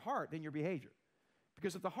interested in your heart than your behavior.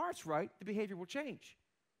 Because if the heart's right, the behavior will change.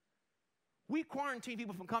 We quarantine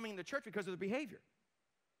people from coming to church because of their behavior.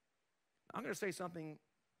 I'm going to say something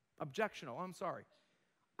objectionable. I'm sorry.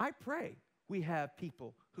 I pray we have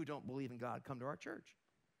people who don't believe in God come to our church.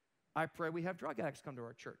 I pray we have drug addicts come to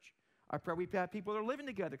our church. I pray we have people that are living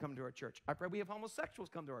together come to our church. I pray we have homosexuals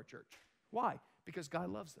come to our church. Why? Because God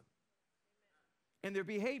loves them. And their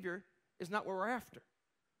behavior is not what we're after.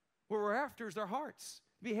 What we're after is their hearts.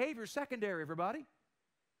 Behavior is secondary, everybody.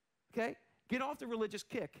 Okay? Get off the religious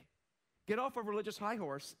kick. Get off a religious high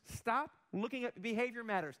horse. Stop looking at behavior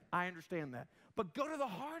matters. I understand that. But go to the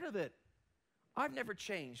heart of it. I've never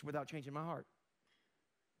changed without changing my heart.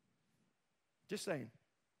 Just saying.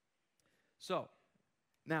 So,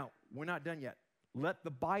 now, we're not done yet. Let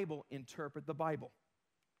the Bible interpret the Bible.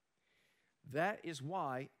 That is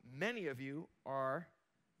why many of you are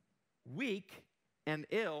weak and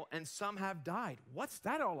ill, and some have died. What's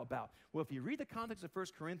that all about? Well, if you read the context of 1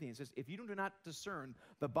 Corinthians, it says, if you do not discern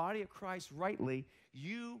the body of Christ rightly,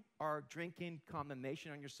 you are drinking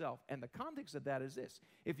condemnation on yourself. And the context of that is this.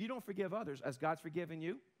 If you don't forgive others as God's forgiven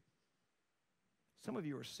you, some of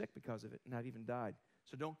you are sick because of it and have even died.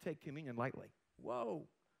 So don't take communion lightly. Whoa.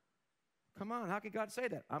 Come on, how can God say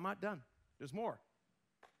that? I'm not done. There's more.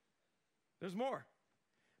 There's more.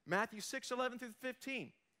 Matthew 6:11 through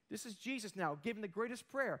 15. This is Jesus now giving the greatest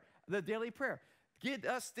prayer, the daily prayer. Give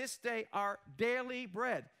us this day our daily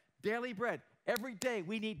bread. Daily bread. Every day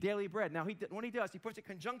we need daily bread. Now, when he does, he puts a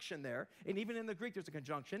conjunction there, and even in the Greek there's a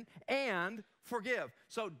conjunction, and forgive.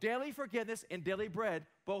 So daily forgiveness and daily bread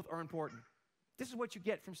both are important. This is what you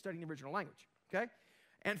get from studying the original language, okay?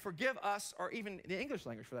 And forgive us, or even the English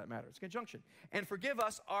language for that matter, it's a conjunction. And forgive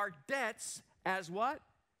us our debts as what?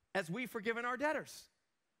 As we've forgiven our debtors.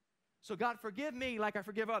 So God, forgive me like I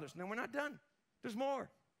forgive others. No, we're not done. There's more.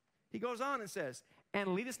 He goes on and says,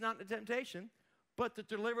 and lead us not into temptation, but to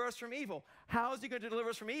deliver us from evil. How is he going to deliver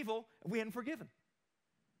us from evil if we hadn't forgiven?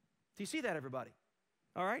 Do you see that, everybody?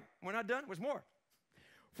 All right? We're not done. There's more.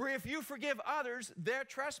 For if you forgive others their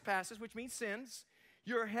trespasses, which means sins,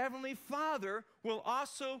 your heavenly Father will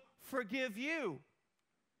also forgive you.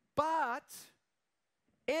 But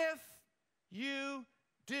if you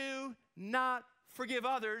do not forgive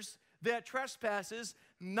others their trespasses,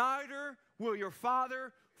 neither will your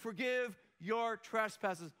Father forgive your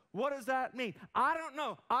trespasses. What does that mean? I don't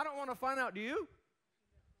know. I don't want to find out. Do you?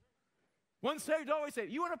 One saved always say,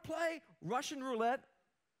 you want to play Russian roulette?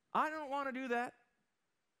 I don't want to do that.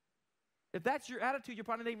 If that's your attitude, you're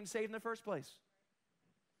probably not even saved in the first place.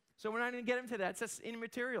 So we're not going to get into that. That's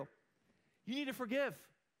immaterial. You need to forgive,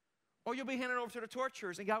 or you'll be handed over to the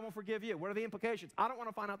torturers, and God won't forgive you. What are the implications? I don't want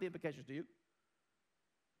to find out the implications. Do you?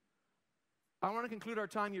 I want to conclude our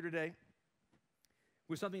time here today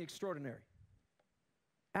with something extraordinary.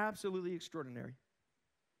 Absolutely extraordinary.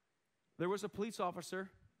 There was a police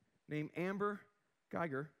officer named Amber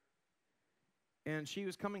Geiger, and she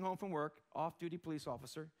was coming home from work, off-duty police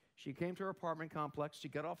officer. She came to her apartment complex. She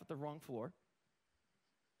got off at the wrong floor.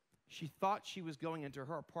 She thought she was going into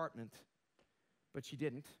her apartment, but she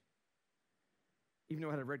didn't. Even though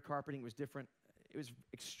it had a red carpeting, it was different. It was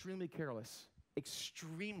extremely careless,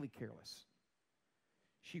 extremely careless.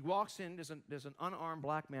 She walks in, there's an unarmed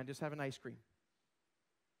black man just having ice cream.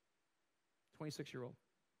 26-year-old.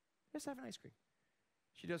 Just having ice cream.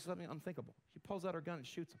 She does something unthinkable. She pulls out her gun and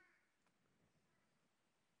shoots him.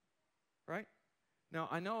 Right? Now,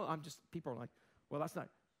 I know people are like, well, that's not,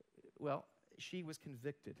 well, she was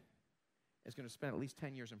convicted. Is going to spend at least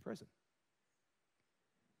 10 years in prison.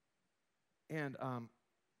 And,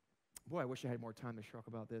 boy, I wish I had more time to talk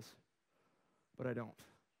about this, but I don't.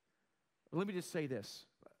 Let me just say this.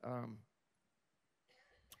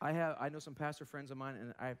 I know some pastor friends of mine,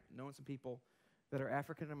 and I've known some people that are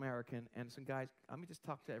African American, and some guys. Let me just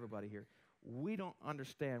talk to everybody here. We don't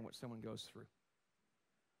understand what someone goes through.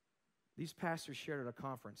 These pastors shared at a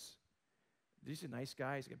conference. These are nice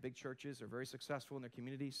guys. They got big churches. They're very successful in their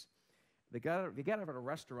communities. They got out of a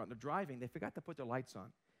restaurant. They're driving. They forgot to put their lights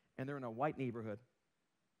on, and they're in a white neighborhood.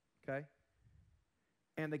 Okay,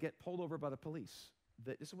 and they get pulled over by the police.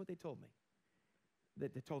 This is what they told me. They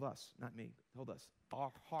told us, not me, told us.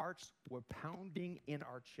 Our hearts were pounding in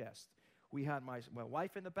our chest. We had my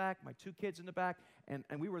wife in the back, my 2 kids in the back, and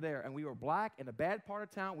we were there. And we were black in a bad part of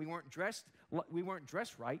town. We weren't dressed right. We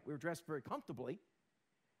were dressed very comfortably.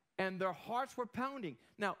 And their hearts were pounding.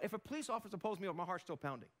 Now, if a police officer pulls me over, my heart's still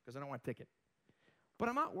pounding because I don't want a ticket. But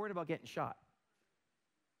I'm not worried about getting shot.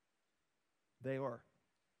 They were.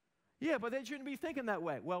 Yeah, but they shouldn't be thinking that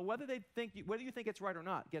way. Well, whether you think it's right or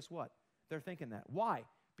not, guess what? They're thinking that. Why?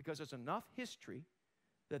 Because there's enough history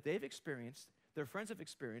that they've experienced, their friends have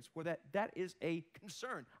experienced, where that is a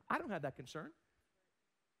concern. I don't have that concern.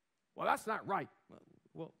 Well, that's not right.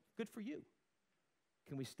 Well, good for you.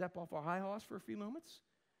 Can we step off our high horse for a few moments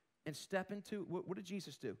and step into, what did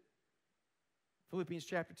Jesus do? Philippians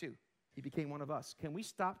chapter 2. He became one of us. Can we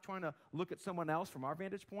stop trying to look at someone else from our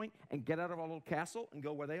vantage point and get out of our little castle and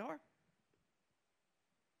go where they are?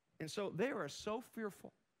 And so they are so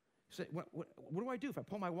fearful. Say, what do I do? If I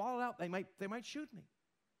pull my wallet out, they might shoot me.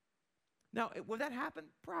 Now, will that happen?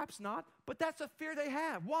 Perhaps not, but that's a fear they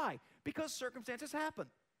have. Why? Because circumstances happen.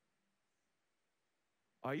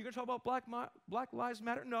 Are you going to talk about Black Lives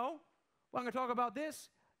Matter? No. Well, I'm going to talk about this.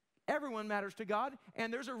 Everyone matters to God,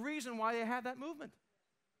 and there's a reason why they have that movement.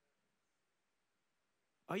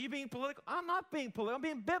 Are you being political? I'm not being political. I'm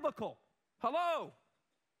being biblical. Hello.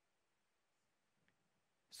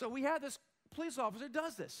 So we have this police officer who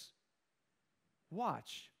does this.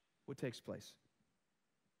 Watch what takes place.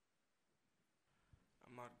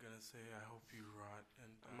 I'm not going to say I hope you rot,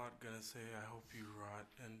 and I'm not going to say I hope you rot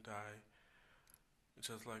and die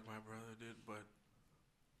just like my brother did, but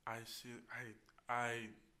I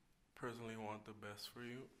personally want the best for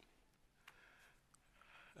you.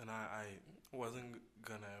 And I wasn't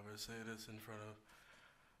going to ever say this in front of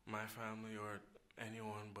my family or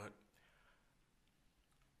anyone, but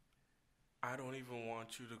I don't even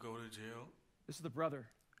want you to go to jail. This is the brother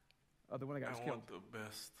of the one that got killed. I want the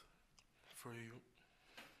best for you.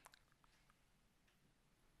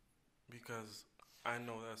 Because I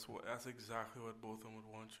know that's exactly what both of them would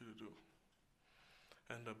want you to do.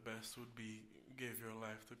 And the best would be give your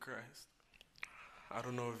life to Christ. I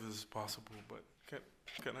don't know if this is possible, but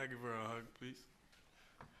can I give her a hug, please?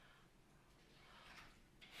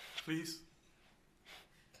 Please?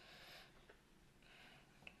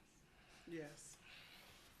 Yes.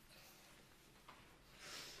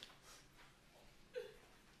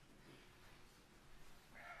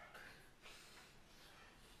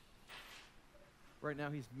 Right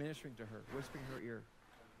now, he's ministering to her, whispering in her ear.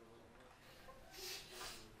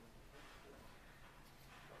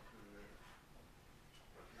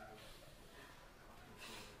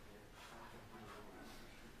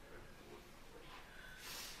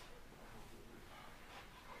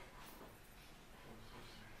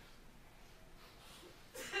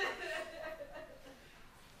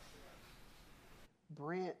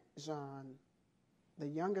 Brent Jean, the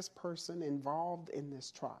youngest person involved in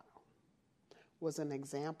this trial, was an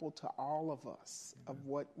example to all of us of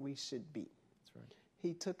what we should be. That's right.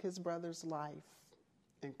 He took his brother's life,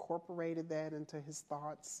 incorporated that into his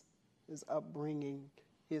thoughts, his upbringing,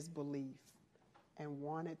 his belief, and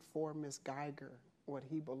wanted for Miss Geiger what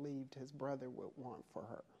he believed his brother would want for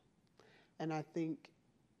her. And I think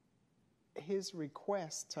his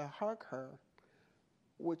request to hug her,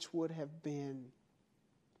 which would have been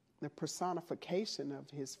the personification of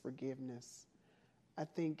his forgiveness, I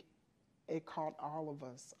think it caught all of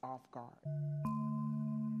us off guard.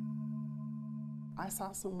 I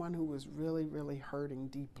saw someone who was really, really hurting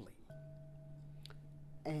deeply.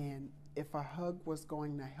 And if a hug was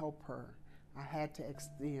going to help her, I had to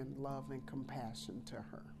extend love and compassion to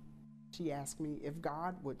her. She asked me if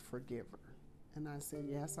God would forgive her. And I said,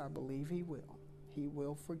 yes, I believe He will. He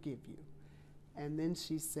will forgive you. And then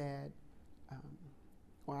she said,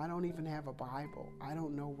 well, I don't even have a Bible. I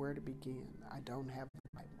don't know where to begin. I don't have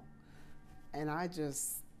a Bible. And I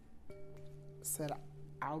just said,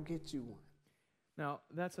 I'll get you one. Now,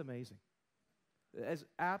 that's amazing. That's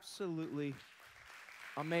absolutely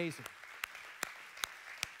amazing.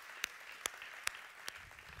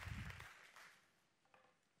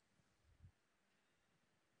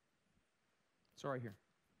 It's right here.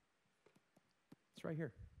 It's right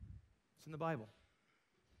here. It's in the Bible.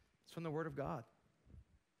 It's from the Word of God.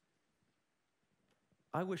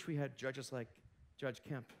 I wish we had judges like Judge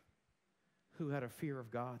Kemp who had a fear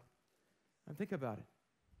of God. And think about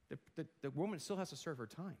it. The woman still has to serve her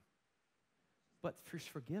time, but she's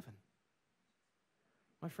forgiven.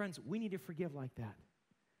 My friends, we need to forgive like that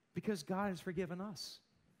because God has forgiven us.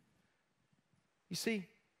 You see,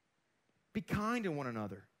 be kind to one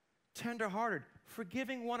another, tender-hearted,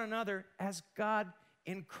 forgiving one another as God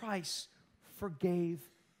in Christ forgave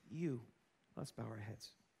you. Let's bow our heads.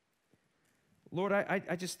 Lord,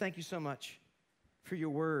 I just thank you so much for your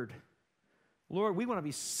word. Lord, we want to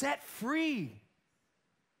be set free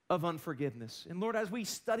of unforgiveness. And Lord, as we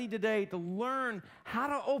study today to learn how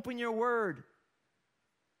to open your word,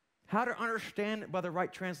 how to understand it by the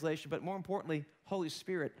right translation, but more importantly, Holy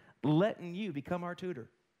Spirit, letting you become our tutor.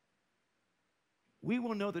 We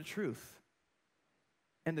will know the truth,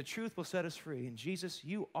 and the truth will set us free. And Jesus,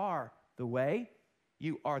 you are the way,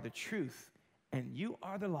 you are the truth, and you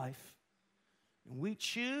are the life. And we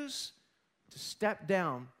choose to step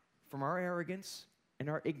down from our arrogance and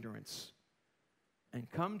our ignorance and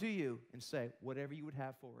come to you and say, whatever you would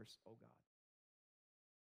have for us, oh God.